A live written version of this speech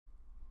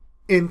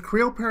In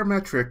Creo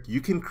Parametric,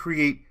 you can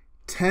create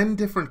 10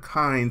 different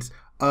kinds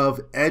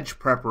of edge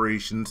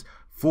preparations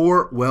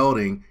for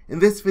welding. In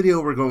this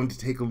video, we're going to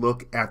take a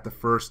look at the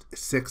first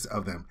 6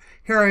 of them.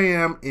 Here I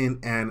am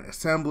in an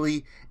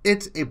assembly.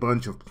 It's a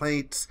bunch of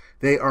plates.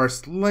 They are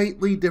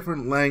slightly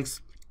different lengths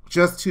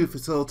just to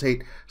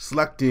facilitate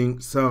selecting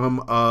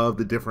some of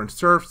the different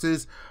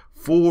surfaces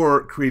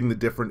for creating the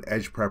different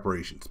edge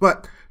preparations.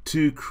 But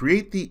to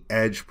create the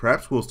edge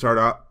preps, we'll start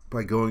out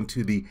by going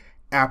to the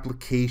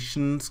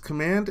Applications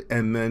command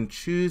and then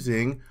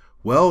choosing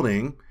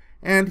Welding.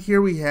 And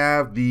here we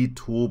have the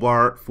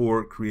toolbar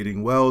for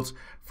creating welds.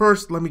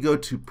 First, let me go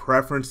to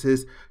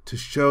Preferences to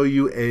show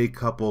you a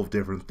couple of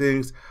different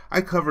things. I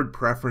covered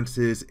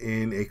preferences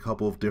in a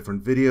couple of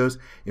different videos.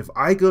 If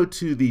I go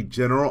to the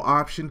General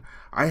option,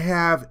 I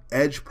have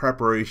edge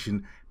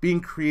preparation being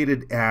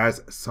created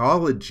as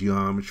solid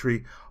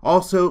geometry.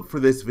 Also, for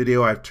this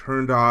video, I've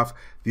turned off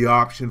the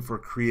option for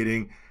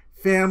creating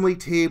family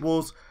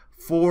tables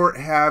for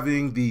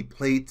having the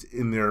plates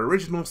in their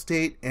original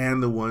state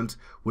and the ones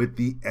with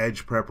the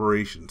edge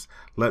preparations.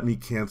 Let me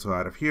cancel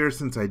out of here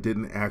since I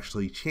didn't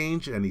actually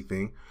change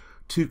anything.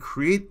 To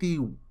create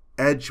the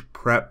edge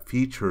prep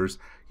features,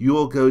 you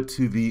will go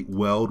to the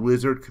Weld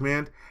Wizard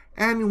command,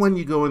 and when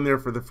you go in there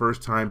for the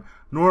first time,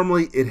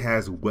 normally it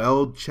has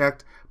weld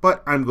checked,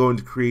 but I'm going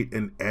to create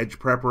an edge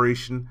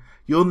preparation.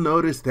 You'll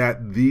notice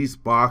that these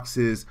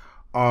boxes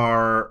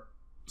are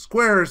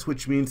squares,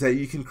 which means that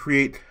you can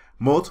create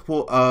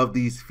multiple of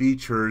these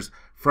features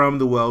from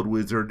the Weld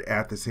Wizard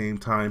at the same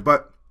time.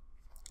 But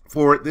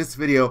for this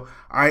video,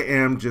 I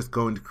am just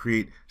going to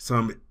create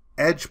some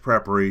edge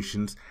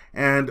preparations.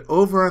 And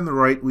over on the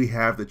right, we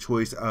have the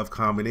choice of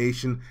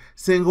combination,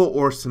 single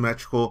or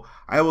symmetrical.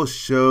 I will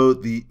show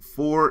the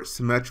 4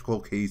 symmetrical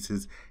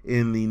cases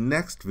in the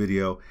next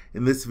video.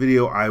 In this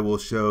video, I will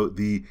show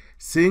the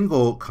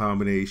single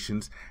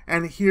combinations.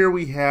 And here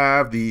we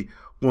have the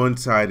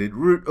one-sided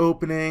root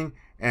opening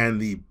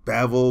and the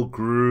bevel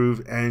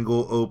groove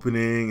angle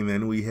opening, and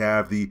then we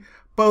have the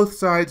both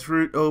sides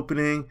root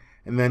opening,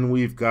 and then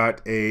we've got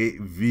a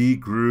V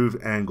groove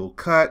angle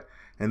cut,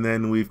 and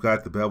then we've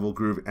got the bevel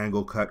groove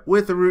angle cut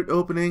with a root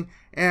opening,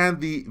 and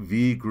the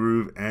V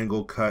groove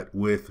angle cut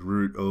with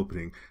root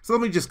opening. So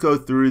let me just go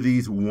through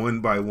these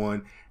one by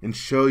one and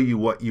show you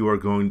what you are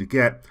going to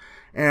get.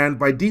 And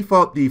by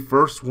default, the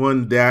first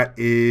one that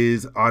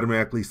is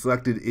automatically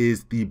selected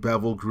is the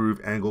bevel groove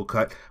angle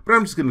cut, but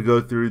I'm just going to go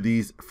through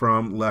these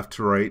from left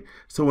to right.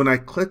 So when I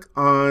click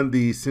on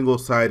the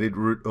single-sided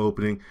root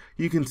opening,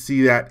 you can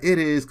see that it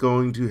is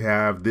going to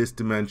have this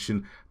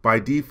dimension by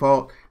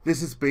default.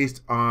 This is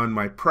based on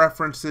my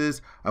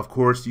preferences. Of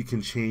course, you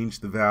can change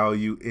the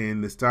value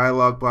in this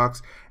dialog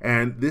box,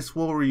 and this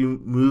will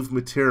remove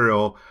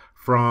material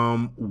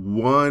from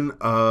one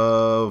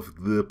of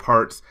the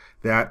parts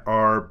that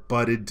are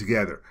butted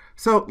together.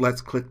 So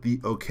let's click the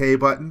OK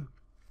button.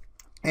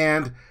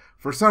 And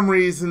for some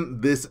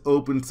reason, this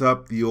opens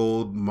up the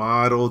old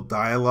model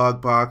dialog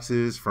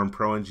boxes from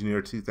Pro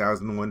Engineer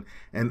 2001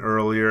 and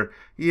earlier.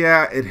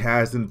 Yeah, it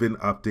hasn't been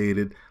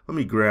updated. Let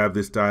me grab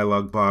this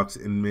dialog box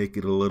and make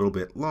it a little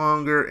bit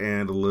longer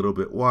and a little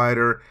bit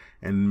wider,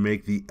 and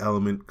make the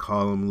element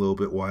column a little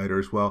bit wider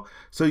as well.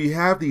 So you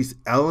have these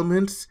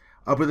elements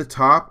up at the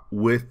top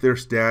with their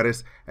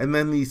status, and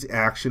then these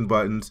action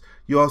buttons.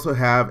 You also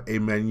have a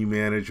menu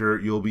manager.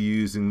 You'll be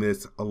using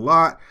this a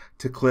lot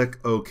to click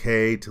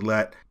OK to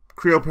let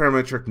Creo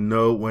Parametric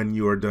know when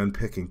you are done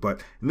picking.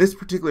 But in this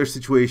particular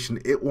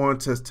situation, it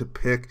wants us to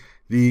pick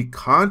the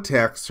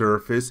contact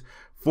surface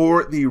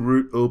for the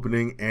root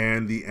opening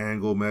and the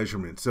angle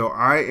measurement. So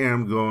I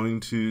am going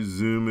to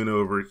zoom in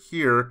over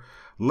here.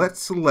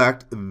 Let's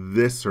select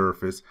this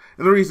surface.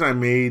 And the reason I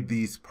made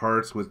these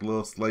parts with a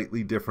little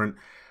slightly different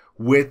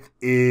width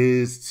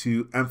is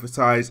to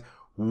emphasize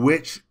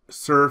which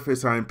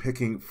surface I'm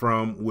picking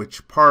from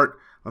which part.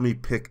 Let me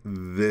pick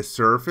this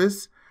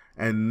surface,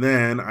 and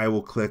then I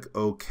will click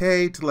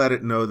OK to let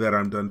it know that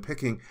I'm done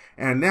picking.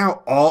 And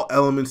now all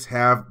elements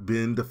have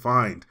been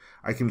defined.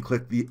 I can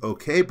click the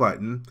OK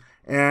button,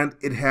 and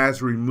it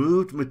has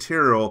removed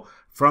material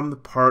from the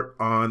part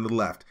on the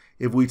left.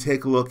 If we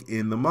take a look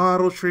in the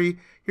model tree,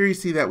 here you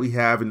see that we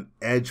have an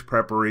edge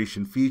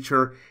preparation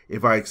feature.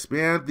 If I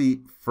expand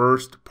the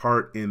first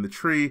part in the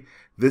tree,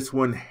 this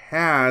one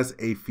has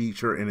a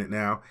feature in it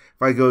now.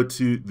 If I go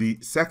to the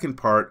second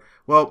part,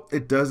 well,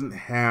 it doesn't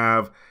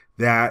have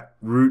that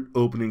root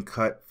opening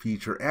cut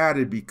feature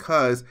added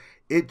because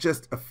it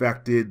just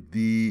affected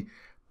the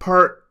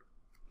part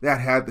that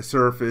had the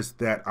surface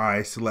that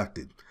I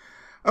selected.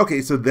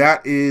 Okay, so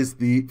that is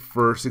the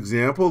first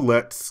example.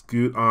 Let's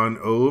scoot on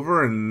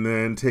over and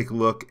then take a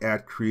look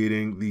at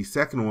creating the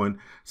second one.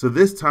 So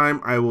this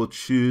time I will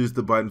choose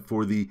the button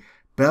for the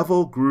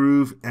bevel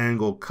groove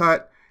angle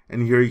cut.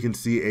 And here you can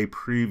see a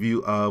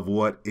preview of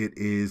what it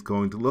is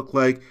going to look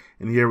like.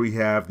 And here we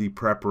have the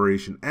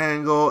preparation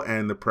angle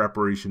and the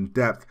preparation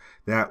depth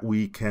that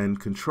we can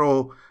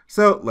control.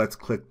 So let's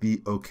click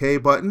the OK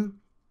button.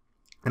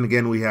 And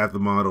again, we have the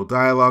model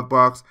dialog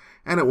box,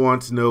 and it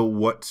wants to know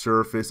what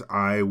surface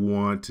I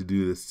want to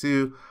do this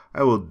to.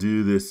 I will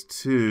do this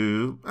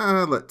to,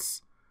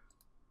 let's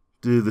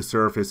do the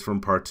surface from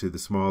part 2, the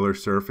smaller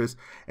surface.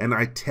 And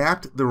I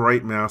tapped the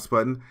right mouse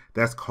button.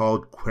 That's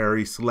called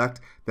Query Select.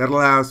 That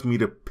allows me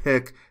to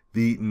pick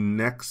the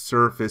next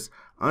surface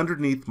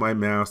underneath my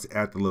mouse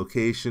at the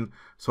location.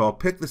 So I'll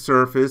pick the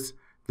surface,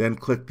 then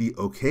click the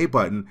OK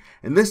button.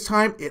 And this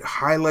time it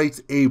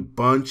highlights a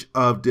bunch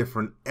of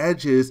different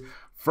edges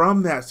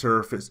from that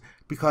surface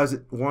because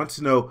it wants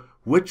to know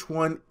which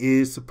one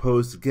is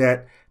supposed to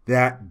get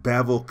that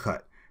bevel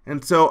cut.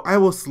 And so I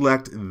will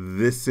select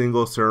this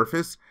single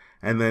surface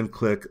and then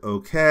click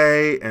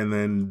OK and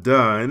then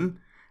done.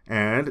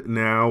 And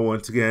now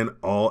once again,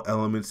 all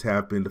elements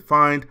have been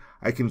defined.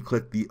 I can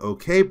click the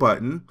OK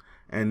button.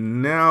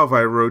 And now if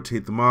I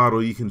rotate the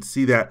model, you can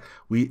see that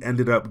we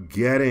ended up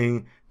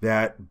getting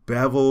that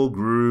bevel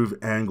groove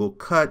angle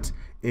cut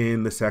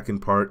in the second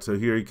part. So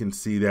here you can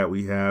see that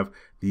we have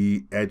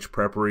the edge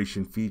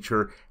preparation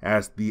feature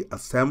as the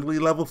assembly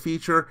level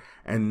feature.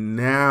 And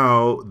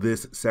now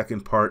this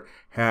second part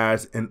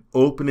has an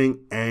opening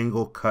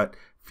angle cut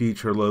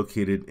feature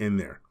located in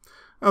there.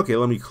 Okay,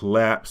 let me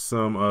collapse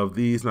some of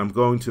these, and I'm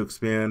going to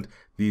expand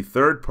the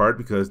third part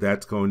because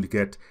that's going to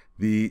get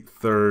the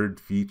third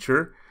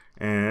feature.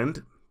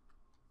 And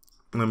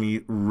let me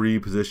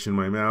reposition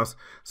my mouse.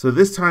 So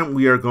this time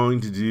we are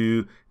going to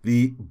do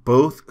the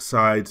both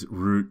sides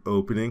root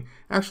opening.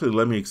 Actually,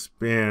 let me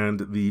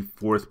expand the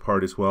fourth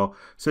part as well.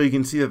 So you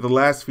can see that the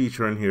last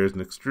feature in here is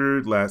an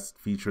extrude, last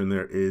feature in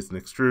there is an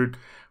extrude.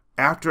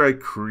 After I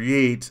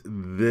create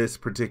this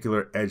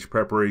particular edge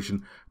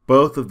preparation,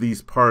 both of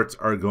these parts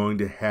are going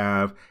to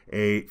have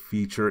a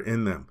feature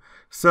in them.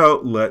 So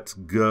let's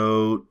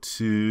go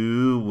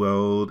to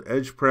Weld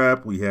Edge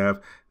Prep. We have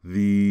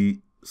the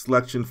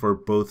selection for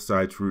both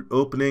sides root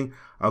opening.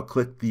 I'll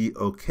click the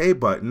OK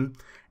button,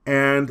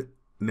 and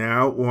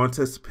now it wants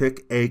us to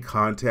pick a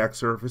contact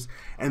surface.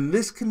 And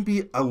this can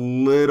be a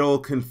little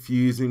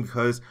confusing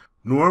because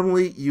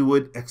normally you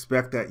would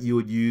expect that you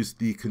would use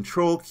the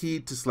control key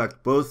to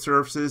select both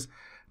surfaces.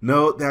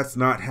 No, that's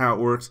not how it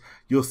works.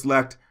 You'll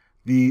select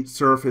the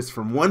surface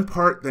from one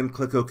part, then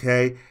click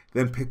OK,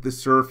 then pick the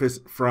surface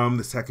from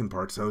the second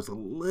part. So it's a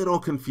little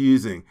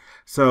confusing.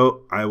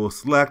 So I will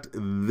select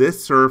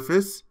this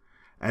surface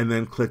and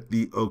then click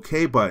the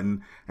OK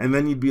button. And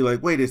then you'd be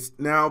like, wait, it's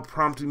now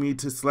prompting me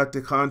to select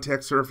a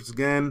contact surface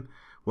again.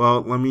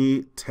 Well, let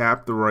me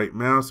tap the right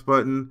mouse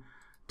button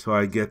till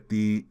I get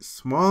the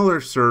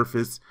smaller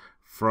surface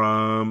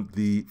from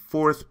the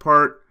fourth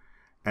part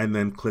and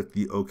then click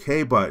the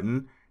OK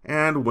button.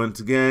 And once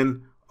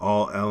again,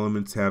 all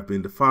elements have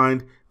been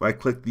defined. If I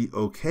click the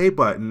OK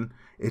button,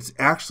 it's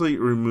actually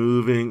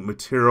removing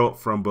material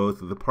from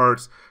both of the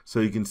parts. So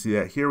you can see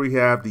that here we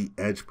have the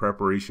edge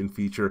preparation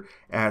feature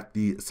at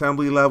the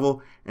assembly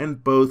level,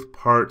 and both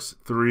parts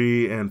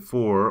 3 and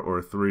 4,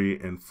 or 3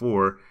 and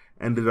 4,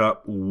 ended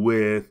up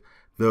with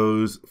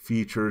those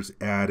features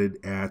added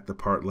at the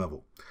part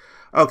level.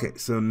 Okay,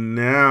 so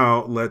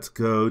now let's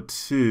go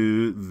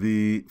to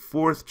the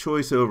fourth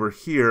choice over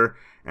here,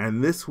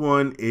 and this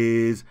one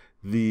is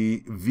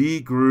the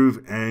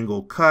V-groove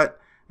angle cut.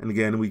 And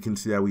again, we can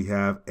see that we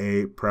have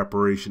a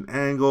preparation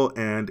angle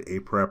and a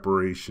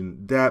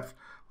preparation depth.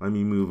 Let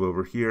me move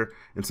over here.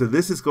 And so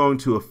this is going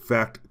to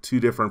affect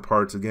two different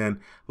parts again.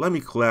 Let me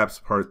collapse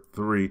part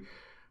 3.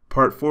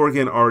 Part 4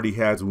 again already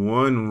has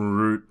one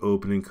root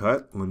opening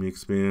cut. Let me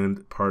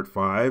expand part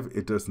 5.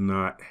 It does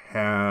not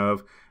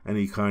have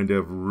any kind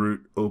of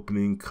root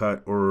opening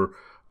cut or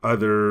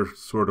other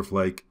sort of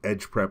like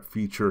edge prep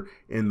feature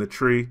in the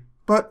tree.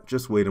 But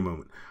just wait a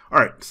moment. All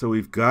right, so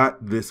we've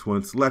got this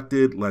one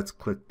selected. Let's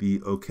click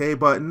the OK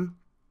button.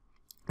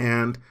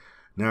 And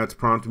now it's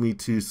prompting me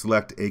to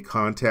select a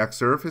contact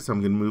surface.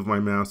 I'm going to move my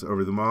mouse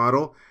over the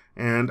model,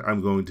 and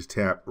I'm going to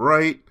tap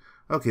right.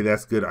 Okay,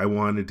 that's good. I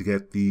wanted to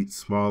get the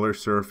smaller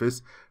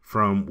surface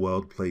from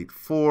weld plate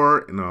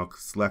 4, and I'll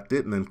select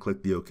it and then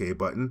click the OK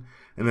button.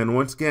 And then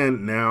once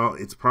again, now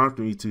it's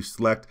prompting me to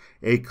select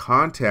a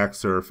contact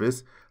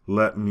surface.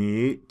 Let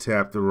me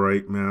tap the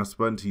right mouse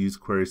button to use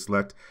Query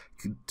Select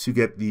to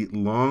get the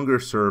longer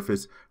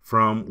surface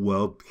from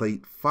weld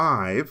plate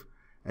 5,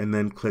 and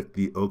then click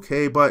the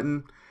OK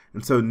button.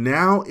 And so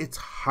now it's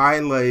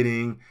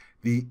highlighting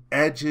the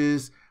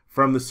edges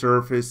from the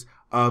surface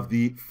of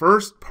the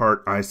first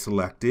part I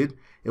selected.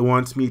 It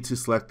wants me to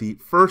select the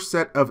first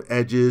set of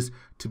edges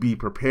to be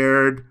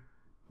prepared.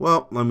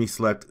 Well, let me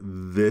select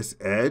this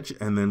edge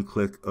and then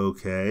click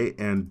OK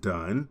and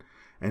done.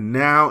 And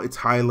now it's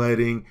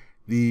highlighting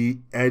the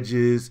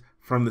edges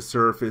from the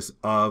surface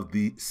of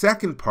the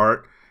second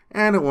part,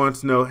 and it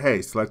wants to know,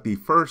 hey, select the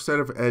first set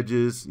of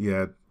edges.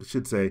 Yeah, it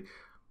should say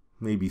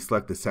maybe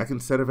select the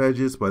second set of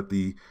edges, but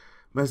the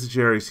message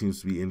area seems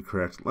to be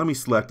incorrect. Let me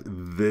select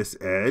this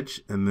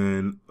edge and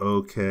then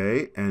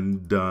OK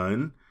and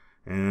done,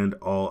 and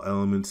all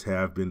elements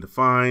have been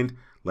defined.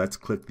 Let's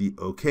click the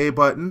OK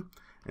button.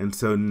 And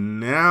so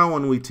now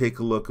when we take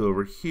a look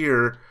over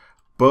here,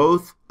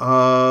 both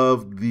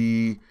of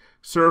the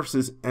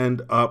surfaces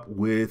end up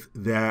with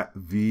that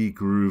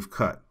V-groove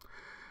cut.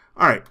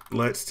 All right,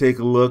 let's take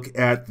a look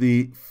at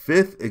the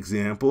fifth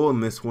example,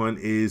 and this one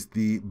is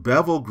the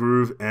bevel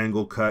groove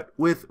angle cut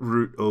with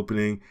root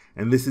opening,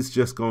 and this is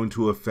just going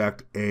to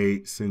affect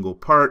a single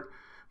part.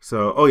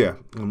 So, oh yeah,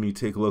 let me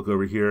take a look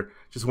over here.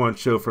 Just want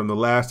to show from the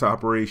last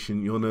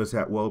operation, you'll notice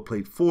that weld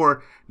plate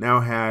 4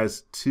 now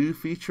has two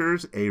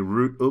features, a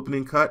root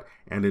opening cut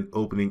and an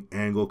opening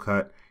angle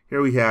cut.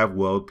 Here we have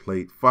weld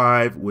plate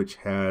 5, which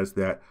has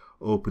that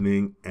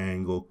opening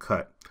angle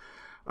cut.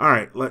 All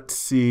right, let's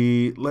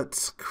see.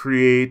 Let's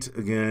create,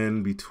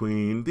 again,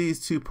 between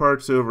these two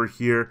parts over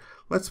here,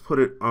 let's put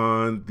it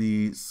on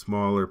the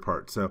smaller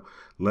part. So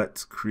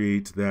let's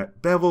create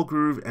that bevel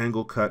groove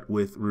angle cut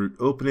with root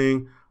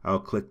opening. I'll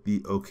click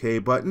the OK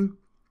button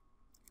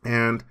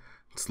and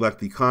select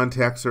the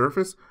contact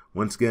surface.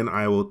 Once again,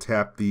 I will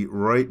tap the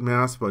right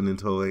mouse button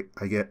until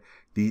I get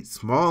the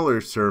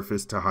smaller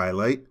surface to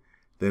highlight,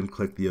 then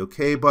click the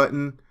OK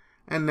button.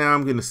 And now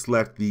I'm going to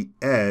select the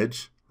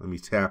edge. Let me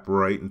tap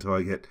right until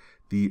I get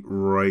the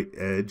right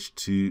edge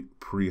to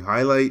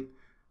pre-highlight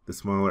the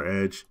smaller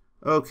edge.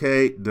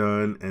 OK,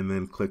 done, and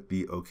then click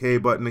the OK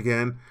button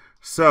again.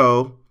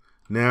 So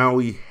now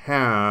we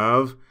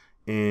have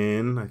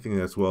in, I think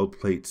that's weld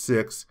plate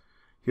 6,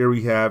 here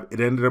we have, it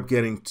ended up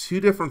getting two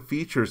different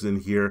features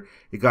in here.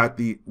 It got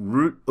the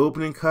root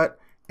opening cut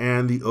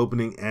and the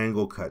opening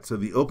angle cut. So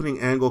the opening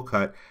angle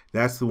cut,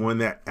 that's the one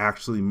that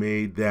actually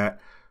made that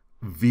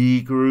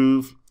V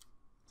groove,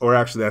 or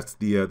actually that's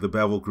the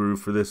bevel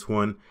groove for this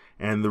one,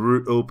 and the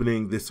root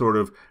opening, this sort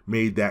of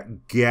made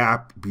that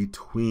gap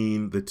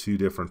between the two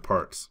different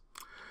parts.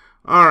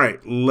 All right,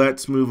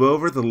 let's move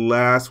over. The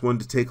last one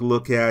to take a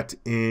look at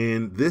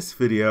in this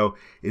video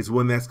is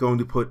one that's going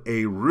to put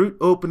a root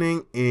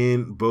opening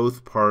in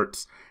both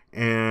parts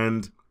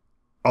and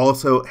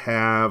also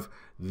have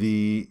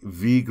the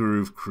V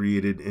groove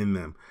created in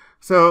them.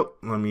 So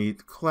let me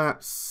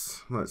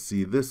collapse, let's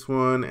see, this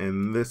one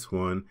and this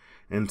one.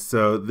 And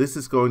so this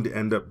is going to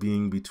end up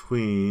being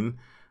between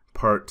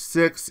part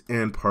 6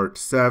 and part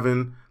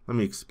 7. Let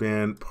me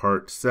expand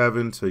part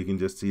 7 so you can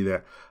just see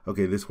that.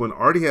 Okay, this one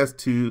already has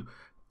two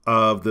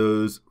of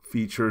those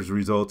features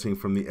resulting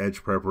from the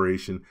edge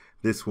preparation.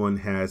 This one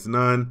has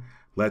none.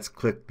 Let's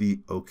click the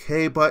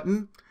OK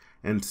button.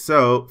 And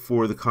so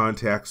for the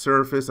contact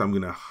surface, I'm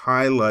going to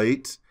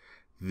highlight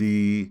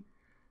the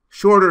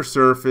shorter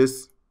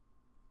surface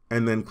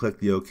and then click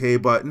the OK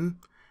button.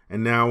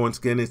 And now once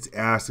again, it's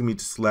asking me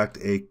to select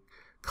a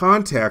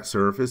contact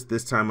surface.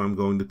 This time I'm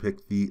going to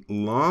pick the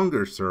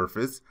longer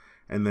surface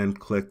and then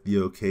click the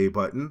OK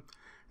button.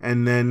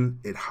 And then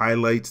it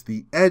highlights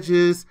the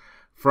edges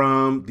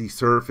from the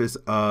surface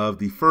of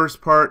the first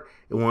part.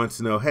 It wants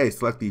to know, hey,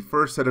 select the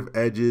first set of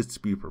edges to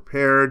be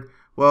prepared.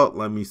 Well,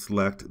 let me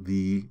select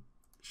the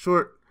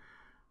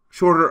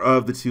shorter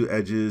of the two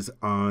edges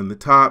on the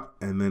top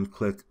and then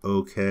click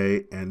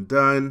OK and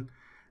done.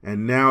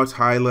 And now it's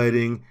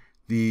highlighting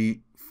the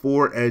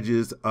 4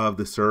 edges of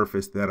the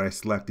surface that I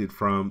selected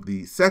from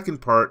the second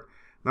part.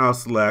 Now I'll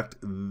select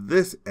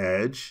this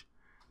edge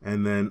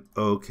and then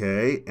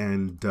OK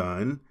and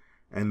done,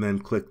 and then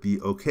click the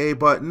OK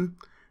button.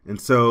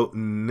 And so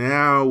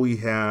now we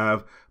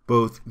have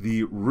both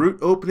the root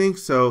opening,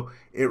 so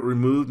it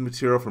removed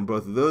material from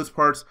both of those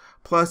parts,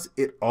 plus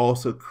it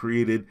also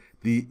created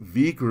the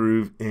V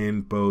groove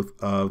in both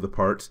of the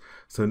parts.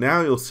 So now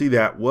you'll see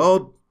that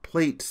weld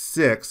plate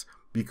 6,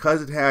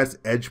 because it has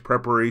edge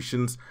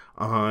preparations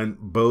on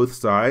both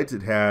sides,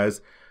 it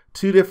has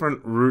 2 different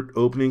root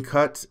opening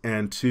cuts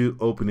and 2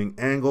 opening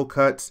angle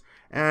cuts.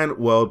 And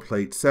weld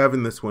plate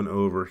 7, this one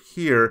over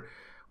here,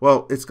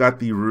 well, it's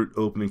got the root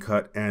opening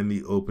cut and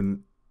the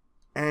open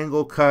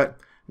angle cut.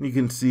 And you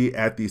can see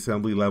at the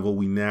assembly level,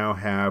 we now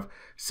have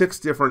 6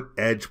 different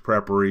edge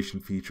preparation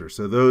features.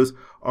 So those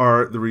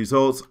are the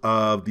results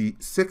of the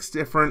 6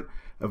 different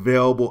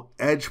available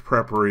edge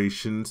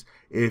preparations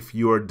if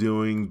you are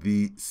doing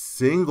the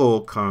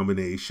single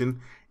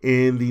combination.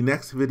 In the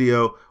next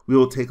video, we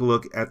will take a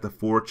look at the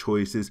 4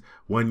 choices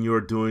when you're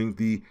doing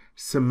the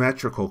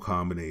symmetrical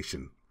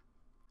combination.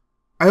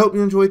 I hope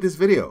you enjoyed this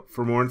video.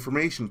 For more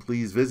information,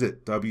 please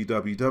visit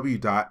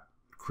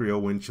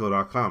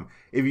www.creowindshield.com.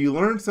 If you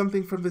learned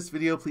something from this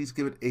video, please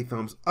give it a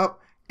thumbs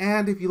up.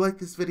 And if you like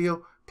this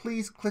video,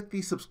 please click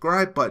the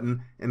subscribe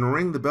button and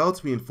ring the bell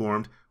to be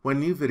informed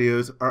when new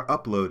videos are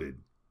uploaded.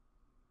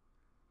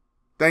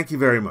 Thank you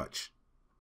very much.